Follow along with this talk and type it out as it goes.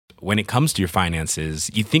when it comes to your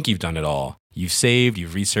finances, you think you've done it all. You've saved,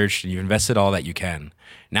 you've researched, and you've invested all that you can.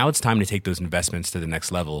 Now it's time to take those investments to the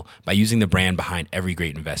next level by using the brand behind every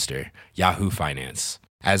great investor, Yahoo Finance.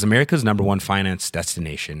 As America's #1 finance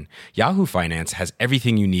destination, Yahoo Finance has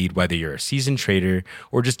everything you need, whether you're a seasoned trader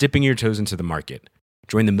or just dipping your toes into the market.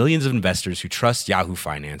 Join the millions of investors who trust Yahoo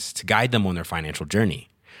Finance to guide them on their financial journey.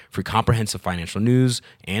 For comprehensive financial news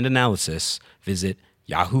and analysis, visit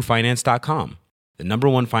yahoofinance.com, the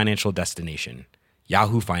 #1 financial destination,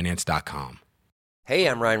 yahoofinance.com. Hey,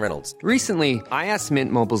 I'm Ryan Reynolds. Recently, I asked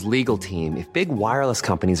Mint Mobile's legal team if big wireless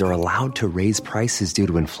companies are allowed to raise prices due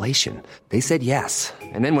to inflation. They said yes.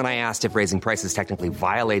 And then when I asked if raising prices technically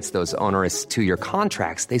violates those onerous 2-year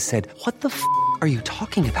contracts, they said, "What the f*** are you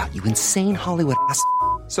talking about, you insane Hollywood ass?"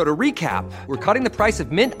 So to recap, we're cutting the price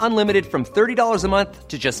of Mint Unlimited from $30 a month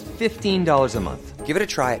to just $15 a month. Give it a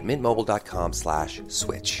try at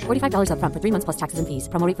mintmobile.com/switch. $45 up front for 3 months plus taxes and fees.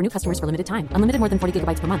 Promo rate for new customers for limited time. Unlimited more than 40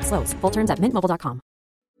 gigabytes per month. Slows full terms at mintmobile.com.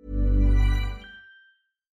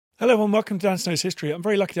 Hello and welcome to Dan Snow's History. I'm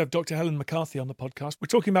very lucky to have Dr. Helen McCarthy on the podcast. We're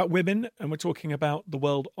talking about women and we're talking about the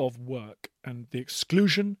world of work and the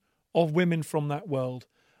exclusion of women from that world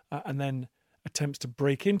and then attempts to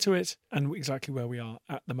break into it and exactly where we are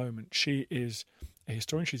at the moment. She is a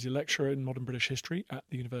historian. She's a lecturer in modern British history at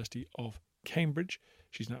the University of Cambridge.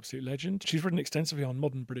 She's an absolute legend. She's written extensively on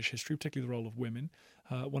modern British history, particularly the role of women.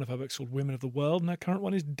 One of her books called Women of the World, and her current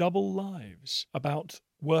one is Double Lives, about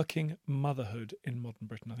working motherhood in modern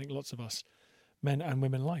Britain. I think lots of us, men and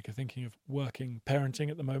women alike, are thinking of working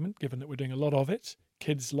parenting at the moment, given that we're doing a lot of it.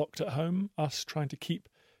 Kids locked at home, us trying to keep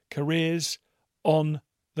careers on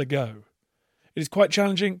the go. It is quite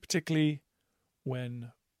challenging, particularly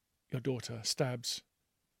when your daughter stabs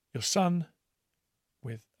your son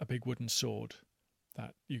with a big wooden sword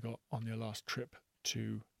that you got on your last trip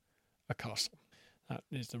to a castle. That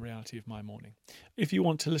is the reality of my morning. If you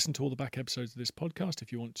want to listen to all the back episodes of this podcast,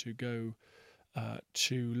 if you want to go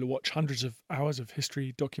to watch hundreds of hours of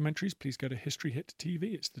history documentaries, please go to History Hit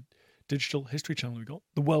TV. It's the digital history channel we've got,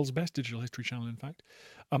 the world's best digital history channel, in fact.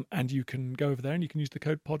 And you can go over there and you can use the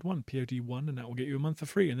code POD1, POD1, and that will get you a month for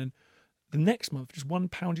free. And then the next month, just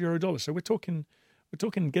 £1 euro dollar. So we're talking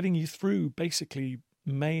getting you through basically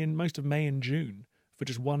most of May and June for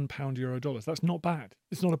just £1 euro dollars. That's not bad.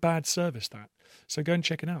 It's not a bad service, that. So go and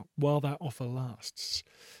check it out while that offer lasts.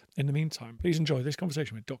 In the meantime, please enjoy this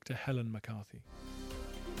conversation with Dr. Helen McCarthy.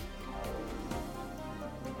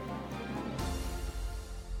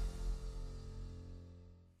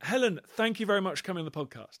 Helen, thank you very much for coming on the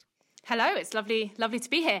podcast. Hello, it's lovely to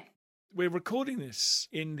be here. We're recording this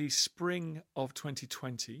in the spring of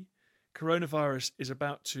 2020. Coronavirus is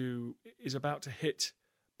about to hit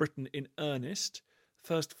Britain in earnest.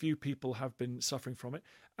 First few people have been suffering from it.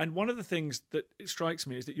 And one of the things that strikes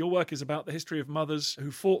me is that your work is about the history of mothers who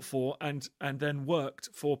fought for and then worked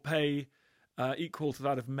for pay equal to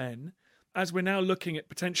that of men. As we're now looking at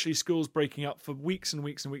potentially schools breaking up for weeks and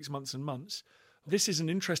weeks and weeks, months and months, this is an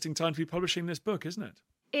interesting time to be publishing this book, isn't it?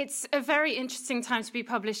 It's a very interesting time to be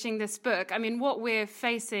publishing this book. I mean, what we're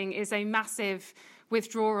facing is a massive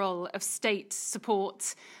withdrawal of state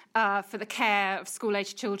support for the care of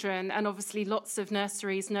school-aged children, and obviously lots of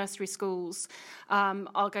nursery schools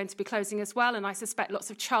are going to be closing as well, and I suspect lots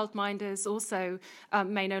of childminders also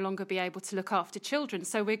may no longer be able to look after children.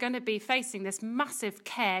 So we're going to be facing this massive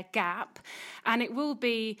care gap, and it will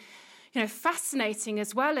be fascinating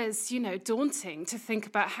as well as, daunting to think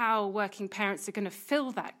about how working parents are going to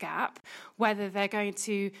fill that gap, whether they're going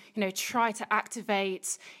to, try to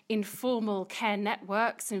activate informal care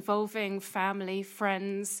networks involving family,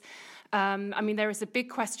 friends. There is a big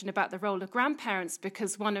question about the role of grandparents,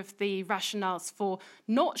 because one of the rationales for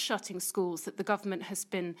not shutting schools that the government has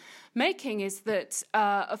been making is that,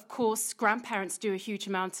 of course, grandparents do a huge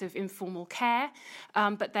amount of informal care,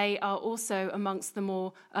 but they are also amongst the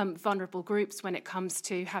more vulnerable groups when it comes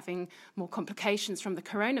to having more complications from the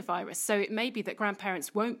coronavirus. So it may be that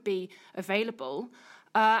grandparents won't be available,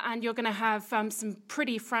 and you're going to have some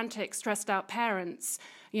pretty frantic, stressed out parents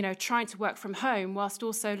trying to work from home whilst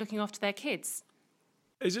also looking after their kids.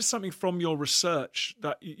 Is this something from your research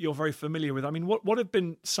that you're very familiar with? I mean, what have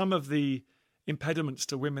been some of the impediments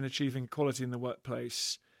to women achieving equality in the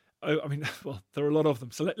workplace? Well, there are a lot of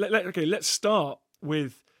them. So let's start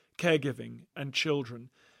with caregiving and children.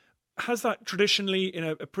 Has that traditionally, in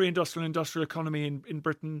a pre-industrial, industrial economy in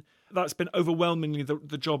Britain, that's been overwhelmingly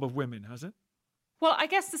the job of women, has it? Well, I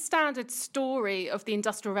guess the standard story of the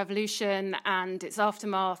Industrial Revolution and its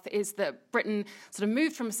aftermath is that Britain sort of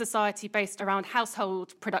moved from a society based around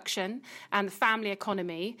household production and the family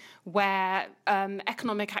economy, where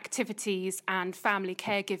economic activities and family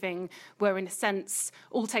caregiving were, in a sense,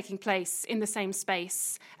 all taking place in the same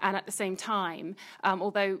space and at the same time,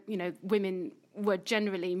 although, women were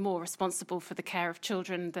generally more responsible for the care of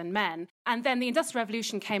children than men. And then the Industrial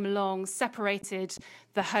Revolution came along, separated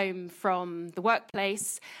the home from the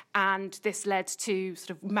workplace, and this led to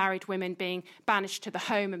sort of married women being banished to the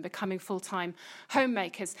home and becoming full-time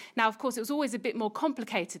homemakers. Now, of course, it was always a bit more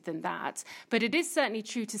complicated than that, but it is certainly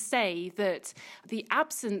true to say that the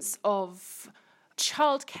absence of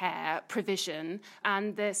childcare provision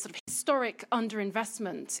and the sort of historic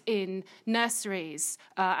underinvestment in nurseries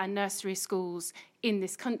and nursery schools in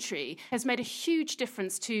this country has made a huge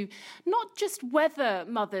difference to not just whether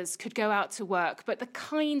mothers could go out to work, but the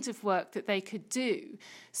kind of work that they could do.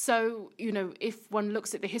 So, if one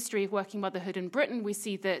looks at the history of working motherhood in Britain, we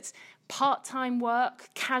see that part-time work,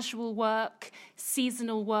 casual work,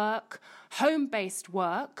 seasonal work, home-based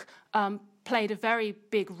work played a very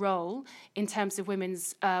big role in terms of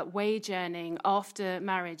women's wage earning after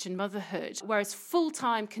marriage and motherhood, whereas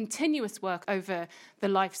full-time continuous work over the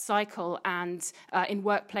life cycle and in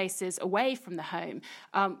workplaces away from the home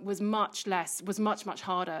was much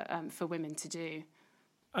harder for women to do.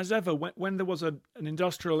 As ever, when there was an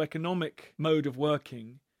industrial economic mode of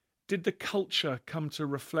working, did the culture come to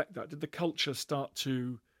reflect that? Did the culture start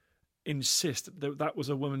to insist that that was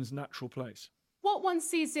a woman's natural place? What one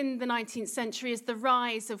sees in the 19th century is the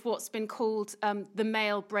rise of what's been called the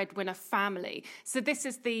male breadwinner family. So this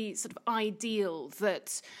is the sort of ideal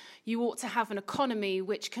that you ought to have an economy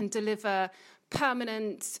which can deliver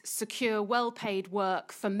permanent, secure, well-paid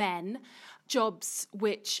work for men, jobs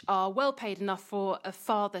which are well paid enough for a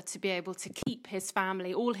father to be able to keep his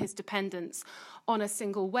family, all his dependents, on a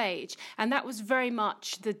single wage. And that was very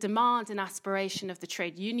much the demand and aspiration of the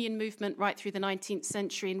trade union movement right through the 19th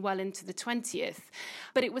century and well into the 20th.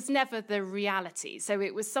 But it was never the reality. So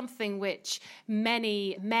it was something which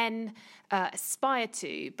many men aspired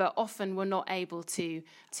to, but often were not able to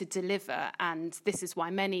deliver. And this is why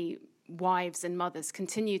many wives and mothers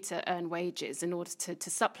continue to earn wages in order to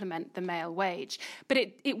supplement the male wage. But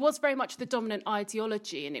it was very much the dominant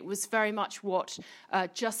ideology, and it was very much what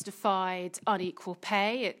justified unequal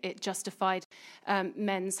pay. It justified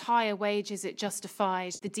men's higher wages. It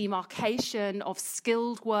justified the demarcation of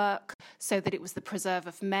skilled work so that it was the preserve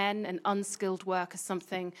of men, and unskilled work as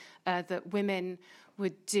something that women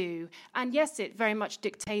would do. And yes, it very much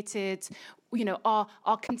dictated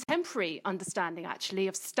our contemporary understanding, actually,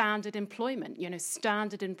 of standard employment,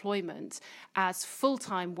 standard employment as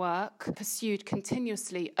full-time work pursued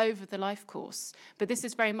continuously over the life course. But this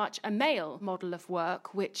is very much a male model of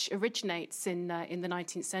work which originates in the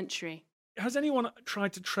 19th century. Has anyone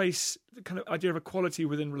tried to trace the kind of idea of equality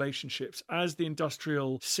within relationships as the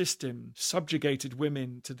industrial system subjugated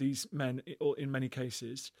women to these men, or in many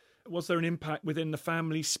cases? Was there an impact within the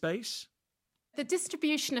family space? The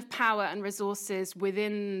distribution of power and resources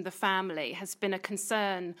within the family has been a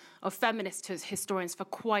concern of feminist historians for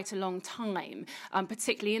quite a long time,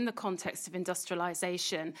 particularly in the context of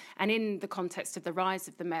industrialisation and in the context of the rise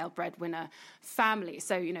of the male breadwinner family.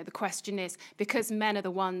 So, the question is, because men are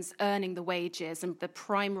the ones earning the wages and the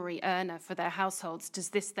primary earner for their households, does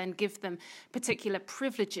this then give them particular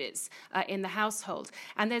privileges in the household?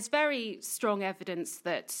 And there's very strong evidence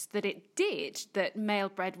that it did, that male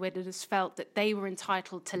breadwinners felt that they were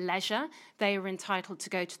entitled to leisure, they were entitled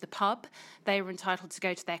to go to the pub, they were entitled to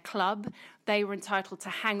go to their club, they were entitled to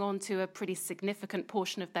hang on to a pretty significant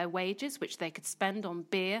portion of their wages, which they could spend on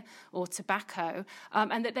beer or tobacco,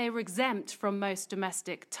 and that they were exempt from most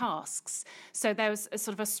domestic tasks. So there was a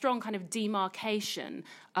sort of a strong kind of demarcation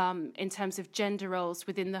in terms of gender roles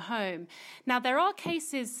within the home. Now, there are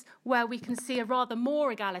cases where we can see a rather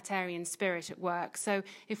more egalitarian spirit at work. So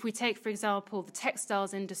if we take, for example, the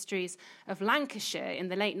textiles industries of Lancashire in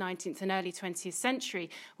the late 19th and early 20th century,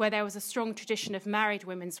 where there was a strong tradition of married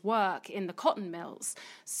women's work in the cotton mills.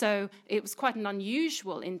 So it was quite an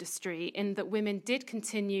unusual industry in that women did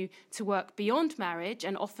continue to work beyond marriage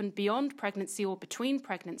and often beyond pregnancy or between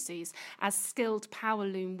pregnancies as skilled power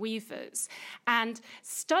loom weavers. And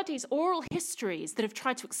studies, oral histories that have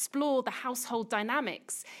tried to explore the household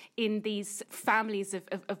dynamics in these families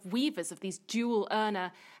of weavers, of these dual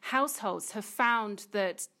earner households have found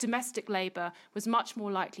that domestic labour was much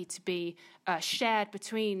more likely to be shared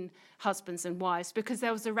between husbands and wives, because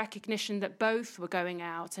there was a recognition that both were going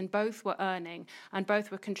out and both were earning and both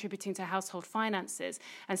were contributing to household finances.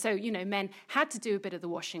 And so, men had to do a bit of the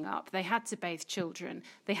washing up. They had to bathe children.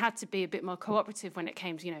 They had to be a bit more cooperative when it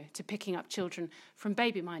came to picking up children from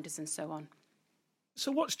baby minders and so on.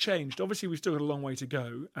 So what's changed? Obviously, we've still got a long way to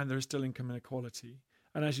go, and there is still income inequality.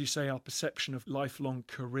 And as you say, our perception of lifelong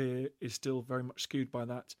career is still very much skewed by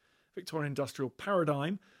that Victorian industrial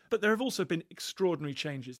paradigm. But there have also been extraordinary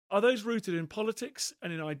changes. Are those rooted in politics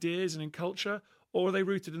and in ideas and in culture, or are they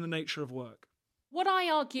rooted in the nature of work? What I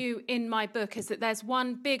argue in my book is that there's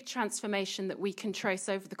one big transformation that we can trace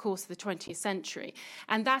over the course of the 20th century,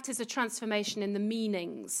 and that is a transformation in the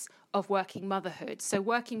meanings of working motherhood. So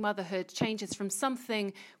working motherhood changes from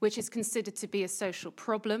something which is considered to be a social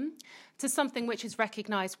problem to something which is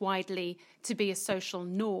recognised widely to be a social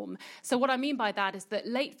norm. So what I mean by that is that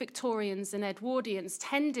late Victorians and Edwardians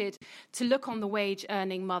tended to look on the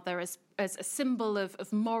wage-earning mother as a symbol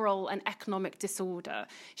of moral and economic disorder.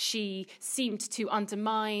 She seemed to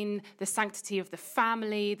undermine the sanctity of the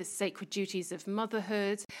family, the sacred duties of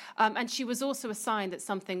motherhood, and she was also a sign that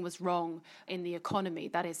something was wrong in the economy.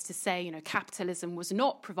 That is to say, capitalism was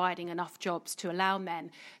not providing enough jobs to allow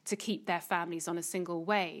men to keep their families on a single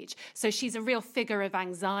wage. So she's a real figure of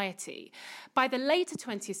anxiety. By the later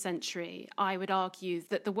 20th century, I would argue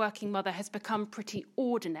that the working mother has become pretty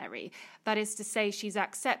ordinary. That is to say, she's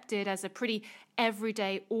accepted as a pretty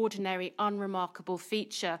everyday, ordinary, unremarkable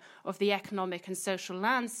feature of the economic and social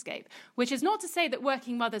landscape, which is not to say that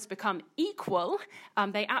working mothers become equal.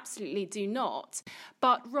 They absolutely do not.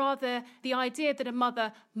 But rather the idea that a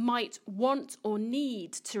mother might want or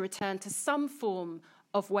need to return to some form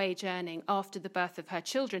of wage earning after the birth of her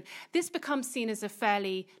children, this becomes seen as a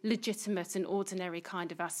fairly legitimate and ordinary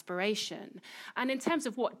kind of aspiration. And in terms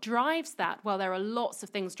of what drives that, well, there are lots of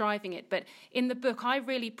things driving it, but in the book I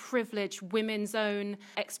really privilege women's own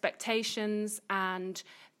expectations and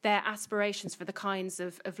their aspirations for the kinds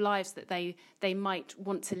of lives that they might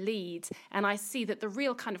want to lead. And I see that the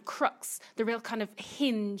real kind of crux, the real kind of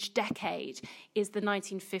hinge decade is the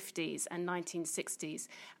 1950s and 1960s,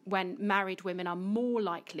 when married women are more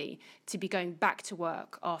likely to be going back to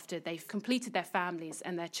work after they've completed their families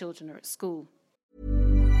and their children are at school.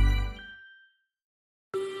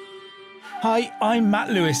 Hi, I'm Matt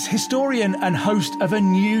Lewis, historian and host of a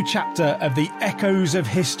new chapter of the Echoes of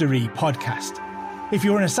History podcast. If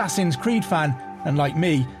you're an Assassin's Creed fan, and like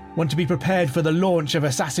me, want to be prepared for the launch of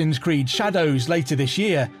Assassin's Creed Shadows later this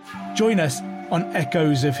year, join us on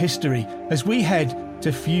Echoes of History as we head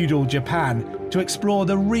to feudal Japan to explore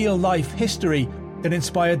the real-life history that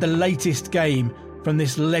inspired the latest game from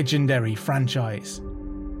this legendary franchise.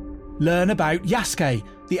 Learn about Yasuke,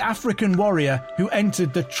 the African warrior who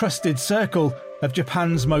entered the trusted circle of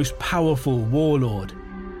Japan's most powerful warlord.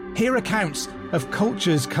 Hear accounts of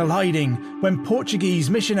cultures colliding when Portuguese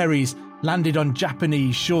missionaries landed on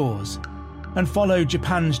Japanese shores, and follow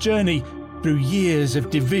Japan's journey through years of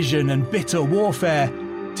division and bitter warfare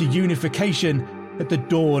to unification at the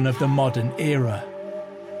dawn of the modern era.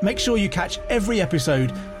 Make sure you catch every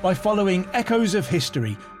episode by following Echoes of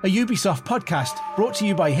History, a Ubisoft podcast brought to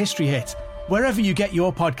you by History Hit, wherever you get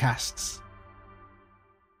your podcasts.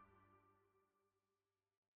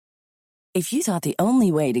 If you thought the only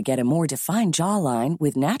way to get a more defined jawline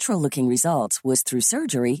with natural-looking results was through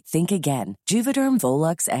surgery, think again. Juvederm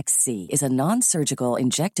Volux XC is a non-surgical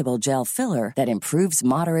injectable gel filler that improves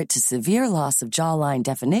moderate to severe loss of jawline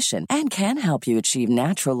definition and can help you achieve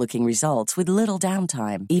natural-looking results with little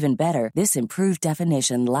downtime. Even better, this improved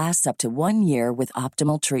definition lasts up to 1 year with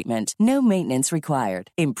optimal treatment. No maintenance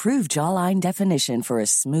required. Improve jawline definition for a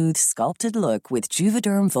smooth, sculpted look with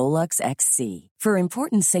Juvederm Volux XC. For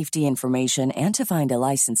important safety information and to find a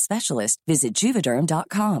licensed specialist, visit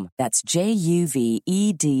Juvederm.com. That's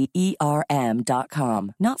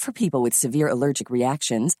Juvederm.com. Not for people with severe allergic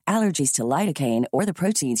reactions, allergies to lidocaine, or the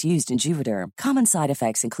proteins used in Juvederm. Common side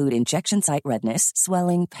effects include injection site redness,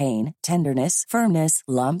 swelling, pain, tenderness, firmness,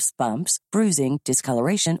 lumps, bumps, bruising,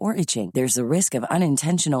 discoloration, or itching. There's a risk of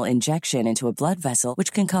unintentional injection into a blood vessel,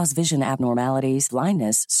 which can cause vision abnormalities,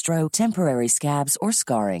 blindness, stroke, temporary scabs, or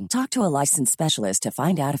scarring. Talk to a licensed specialist to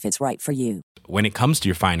find out if it's right for you. When it comes to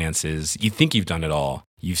your finances, you think you've done it all.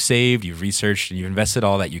 You've saved, you've researched, and you've invested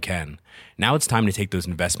all that you can. Now it's time to take those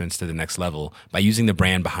investments to the next level by using the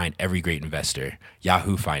brand behind every great investor,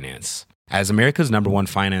 Yahoo Finance. As America's #1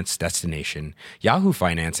 finance destination, Yahoo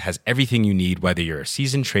Finance has everything you need, whether you're a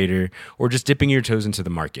seasoned trader or just dipping your toes into the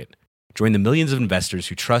market. Join the millions of investors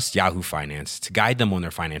who trust Yahoo Finance to guide them on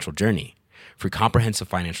their financial journey. For comprehensive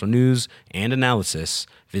financial news and analysis,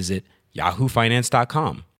 visit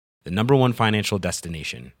yahoofinance.com, the number one financial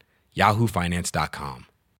destination, yahoofinance.com.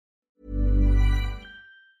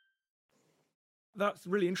 That's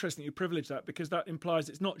really interesting you privilege that, because that implies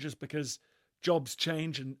it's not just because jobs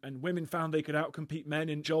change and women found they could outcompete men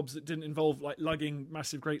in jobs that didn't involve like lugging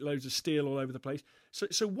massive great loads of steel all over the place.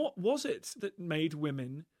 So what was it that made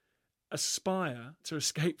women aspire to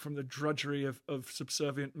escape from the drudgery of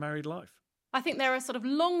subservient married life? I think there are sort of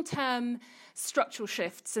long-term structural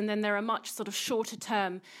shifts, and then there are much sort of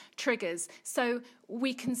shorter-term triggers. So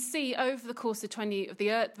we can see over the course of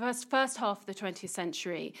the first half of the 20th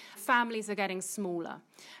century, families are getting smaller.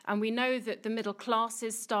 And we know that the middle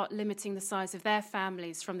classes start limiting the size of their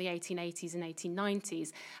families from the 1880s and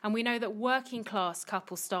 1890s. And we know that working class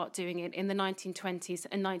couples start doing it in the 1920s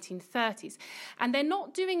and 1930s. And they're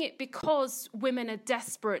not doing it because women are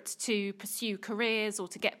desperate to pursue careers or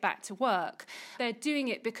to get back to work. They're doing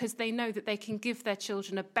it because they know that they can give their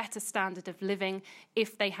children a better standard of living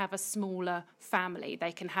if they have a smaller family.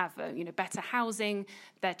 They can have better housing,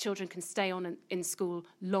 their children can stay on in school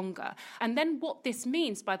longer. And then what this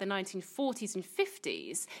means by the 1940s and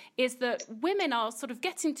 50s is that women are sort of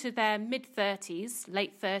getting to their mid-30s,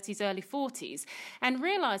 late 30s, early 40s, and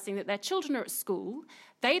realising that their children are at school,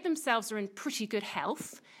 they themselves are in pretty good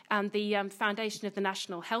health, and the foundation of the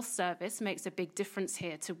National Health Service makes a big difference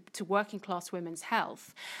here to working class women's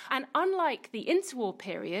health. And unlike the interwar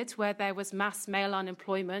period, where there was mass male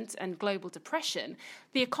unemployment and global depression,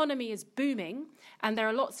 the economy is booming, and there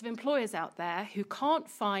are lots of employers out there who can't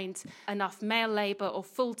find enough male labour or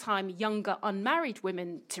full-time younger unmarried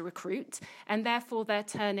women to recruit, and therefore they're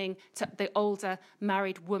turning to the older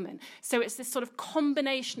married woman. So it's this sort of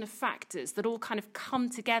combination of factors that all kind of come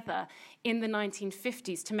together in the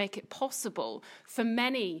 1950s to make it possible for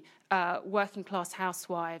many working class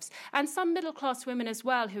housewives and some middle class women as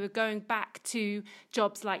well, who are going back to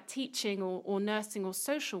jobs like teaching or nursing or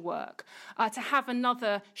social work, to have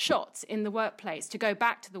another shot in the workplace, to go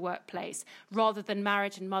back to the workplace, rather than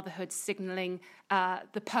marriage and motherhood signalling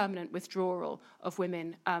the permanent withdrawal of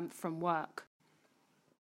women from work.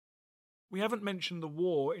 We haven't mentioned the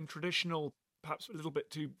war in traditional, perhaps a little bit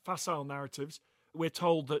too facile narratives. We're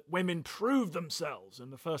told that women proved themselves in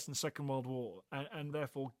the First and Second World War and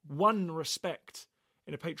therefore won respect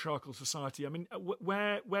in a patriarchal society. I mean,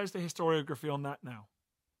 where's the historiography on that now?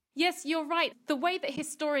 Yes, you're right. The way that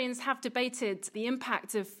historians have debated the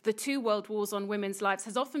impact of the two world wars on women's lives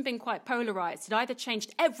has often been quite polarised. It either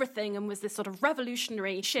changed everything and was this sort of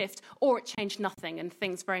revolutionary shift, or it changed nothing and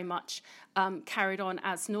things very much carried on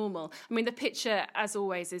as normal. I mean, the picture, as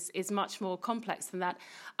always, is much more complex than that.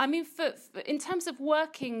 I mean, in terms of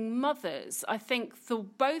working mothers, I think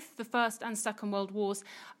both the First and Second World Wars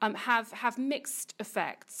have mixed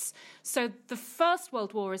effects. So the First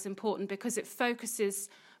World War is important because it focuses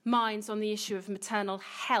minds on the issue of maternal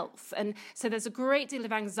health. And so there's a great deal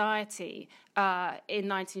of anxiety in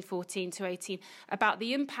 1914 to 18 about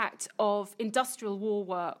the impact of industrial war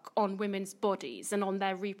work on women's bodies and on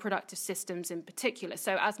their reproductive systems in particular.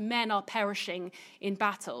 So as men are perishing in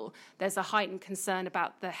battle, there's a heightened concern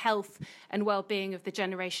about the health and well-being of the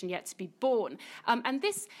generation yet to be born. And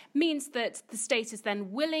this means that the state is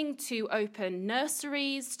then willing to open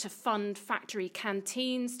nurseries, to fund factory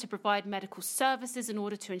canteens, to provide medical services in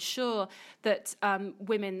order to ensure that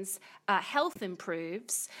women's health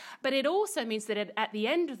improves. But it also means that at the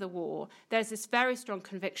end of the war, there's this very strong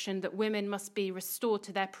conviction that women must be restored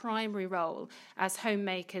to their primary role as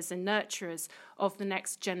homemakers and nurturers of the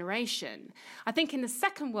next generation. I think in the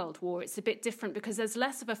Second World War, it's a bit different because there's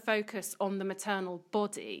less of a focus on the maternal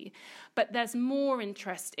body, but there's more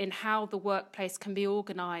interest in how the workplace can be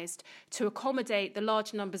organised to accommodate the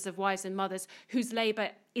large numbers of wives and mothers whose labour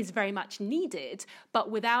is very much needed, but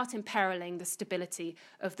without imperiling the stability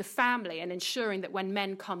of the family, and ensuring that when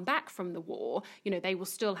men come back from the war, they will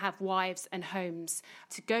still have wives and homes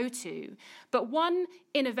to go to. But one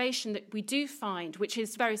innovation that we do find, which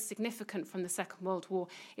is very significant from the Second World War,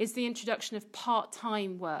 is the introduction of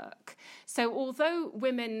part-time work. So although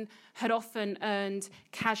women had often earned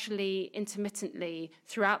casually, intermittently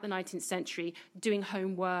throughout the 19th century, doing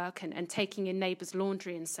homework and taking in neighbours'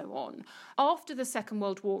 laundry and so on, after the Second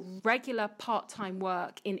World War, regular part-time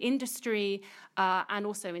work in industry and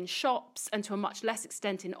also in shops, and to a much less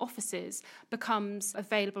extent in offices, becomes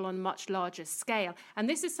available on a much larger scale. And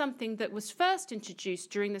this is something that was first introduced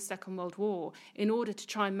during the Second World War in order to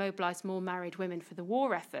try and mobilise more married women for the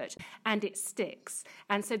war effort, and it sticks.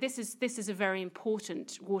 And so this is a very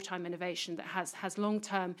important wartime innovation that has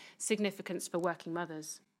long-term significance for working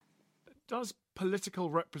mothers. Does political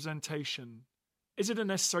representation is it a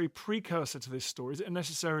necessary precursor to this story? Is it a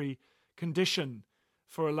necessary condition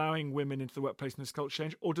for allowing women into the workplace and this culture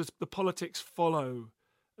change? Or does the politics follow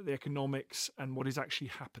the economics and what is actually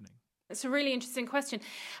happening? It's a really interesting question.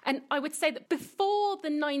 And I would say that before the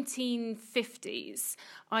 1950s,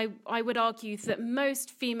 I would argue that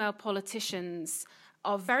most female politicians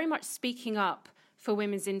are very much speaking up for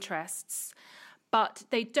women's interests, but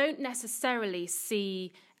they don't necessarily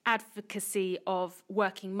see advocacy of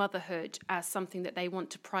working motherhood as something that they want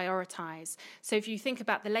to prioritise. So if you think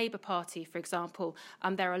about the Labour Party, for example,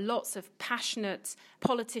 there are lots of passionate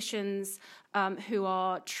politicians who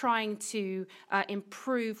are trying to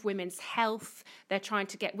improve women's health. They're trying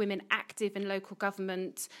to get women active in local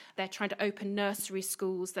government. They're trying to open nursery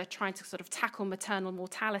schools. They're trying to sort of tackle maternal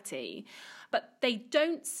mortality. But they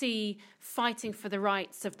don't see fighting for the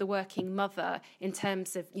rights of the working mother in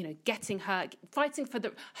terms of, fighting for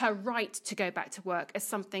her right to go back to work as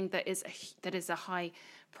something that is a high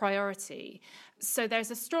priority. So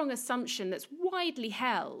there's a strong assumption that's widely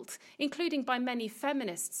held, including by many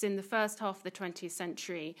feminists in the first half of the 20th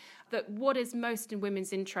century, that what is most in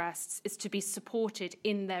women's interests is to be supported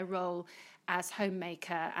in their role as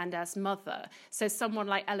homemaker and as mother. So someone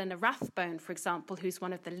like Eleanor Rathbone, for example, who's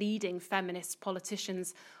one of the leading feminist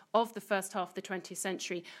politicians of the first half of the 20th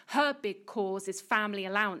century, her big cause is family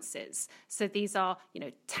allowances. So these are,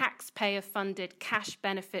 taxpayer-funded cash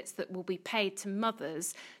benefits that will be paid to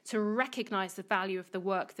mothers to recognise the value of the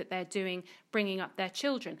work that they're doing, bringing up their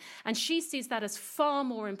children. And she sees that as far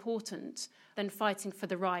more important than fighting for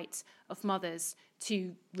the right of mothers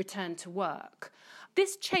to return to work.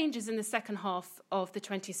 This changes in the second half of the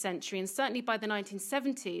 20th century, and certainly by the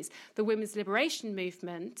 1970s, the women's liberation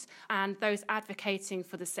movement and those advocating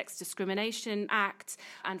for the Sex Discrimination Act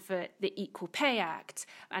and for the Equal Pay Act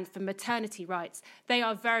and for maternity rights, they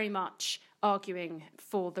are very much arguing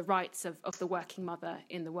for the rights of the working mother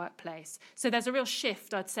in the workplace. So there's a real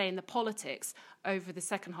shift, I'd say, in the politics over the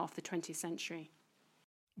second half of the 20th century.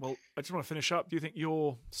 Well, I just want to finish up. Do you think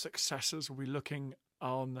your successors will be looking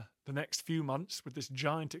on the next few months with this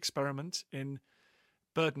giant experiment in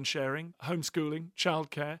burden sharing, homeschooling,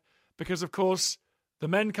 childcare? Because, of course, the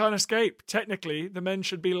men can't escape. Technically, the men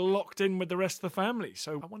should be locked in with the rest of the family.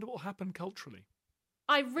 So I wonder what will happen culturally.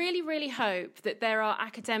 I really, really hope that there are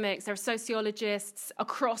academics, there are sociologists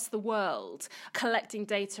across the world collecting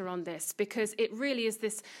data on this, because it really is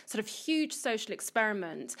this sort of huge social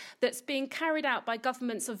experiment that's being carried out by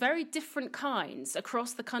governments of very different kinds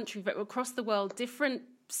across the country, but across the world, different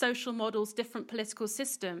social models, different political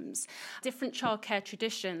systems, different childcare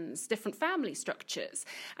traditions, different family structures.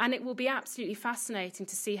 And it will be absolutely fascinating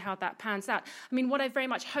to see how that pans out. I mean, what I very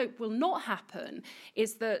much hope will not happen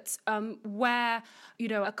is that where,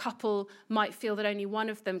 a couple might feel that only one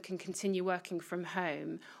of them can continue working from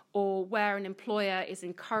home, or where an employer is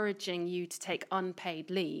encouraging you to take unpaid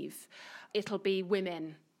leave, it'll be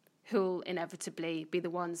women who'll inevitably be the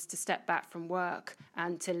ones to step back from work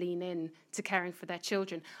and to lean in to caring for their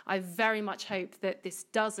children. I very much hope that this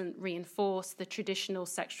doesn't reinforce the traditional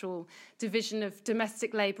sexual division of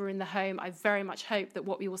domestic labour in the home. I very much hope that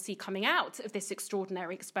what we will see coming out of this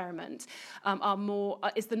extraordinary experiment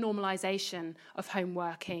is the normalisation of home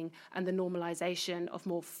working and the normalisation of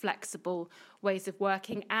more flexible ways of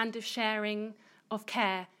working and of sharing of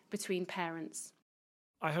care between parents.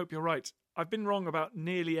 I hope you're right. I've been wrong about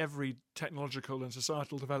nearly every technological and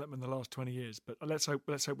societal development in the last 20 years, but let's hope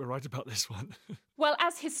we're right about this one. Well,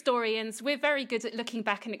 as historians, we're very good at looking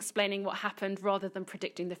back and explaining what happened rather than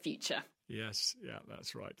predicting the future. Yes, yeah,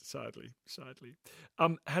 that's right, sadly.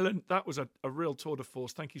 Helen, that was a real tour de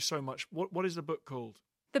force. Thank you so much. What is the book called?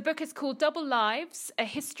 The book is called Double Lives, A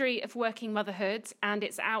History of Working Motherhood, and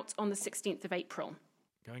it's out on the 16th of April.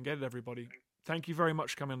 Go and get it, everybody. Thank you very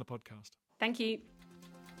much for coming on the podcast. Thank you.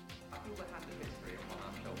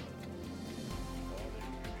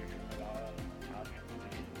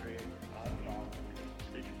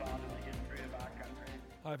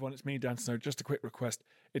 Hi everyone, it's me, Dan Snow. Just a quick request.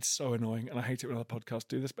 It's so annoying and I hate it when other podcasts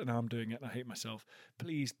do this, but now I'm doing it and I hate myself.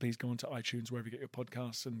 Please go onto iTunes, wherever you get your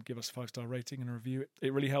podcasts, and give us a 5-star rating and a review.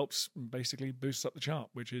 It really helps, basically boosts up the chart,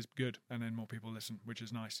 which is good, and then more people listen, which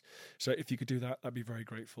is nice. So if you could do that, I'd be very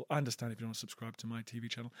grateful. I understand if you don't want to subscribe to my TV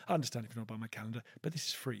channel. I understand if you don't buy my calendar, but this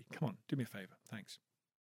is free. Come on, do me a favour. Thanks.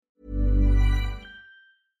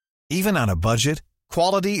 Even on a budget,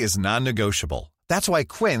 quality is non-negotiable. That's why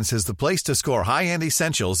Quince is the place to score high-end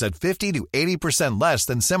essentials at 50 to 80% less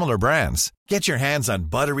than similar brands. Get your hands on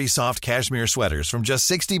buttery soft cashmere sweaters from just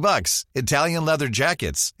 $60, Italian leather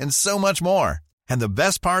jackets, and so much more. And the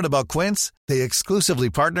best part about Quince, they exclusively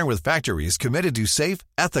partner with factories committed to safe,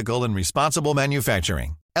 ethical, and responsible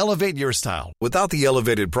manufacturing. Elevate your style without the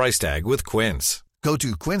elevated price tag with Quince. Go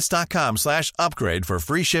to quince.com/upgrade for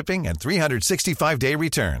free shipping and 365-day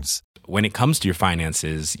returns. When it comes to your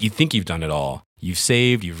finances, you think you've done it all. You've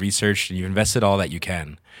saved, you've researched, and you've invested all that you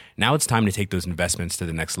can. Now it's time to take those investments to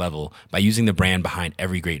the next level by using the brand behind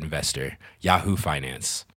every great investor, Yahoo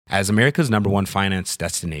Finance. As America's #1 finance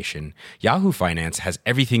destination, Yahoo Finance has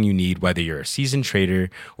everything you need, whether you're a seasoned trader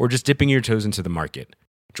or just dipping your toes into the market.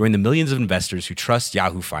 Join the millions of investors who trust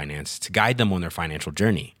Yahoo Finance to guide them on their financial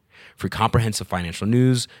journey. For comprehensive financial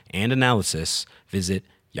news and analysis, visit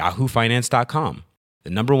yahoofinance.com, the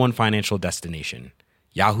 #1 financial destination,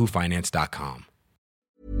 yahoofinance.com.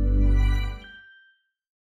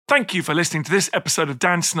 Thank you for listening to this episode of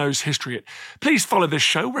Dan Snow's History Hit. Please follow this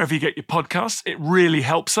show wherever you get your podcasts. It really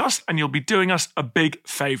helps us, and you'll be doing us a big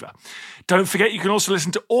favour. Don't forget, you can also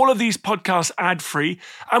listen to all of these podcasts ad-free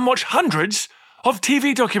and watch hundreds of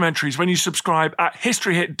TV documentaries when you subscribe at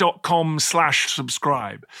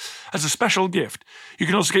historyhit.com/subscribe. As a special gift, you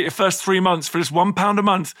can also get your first 3 months for just £1 a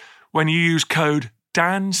month when you use code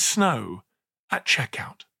DANSNOW at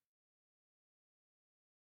checkout.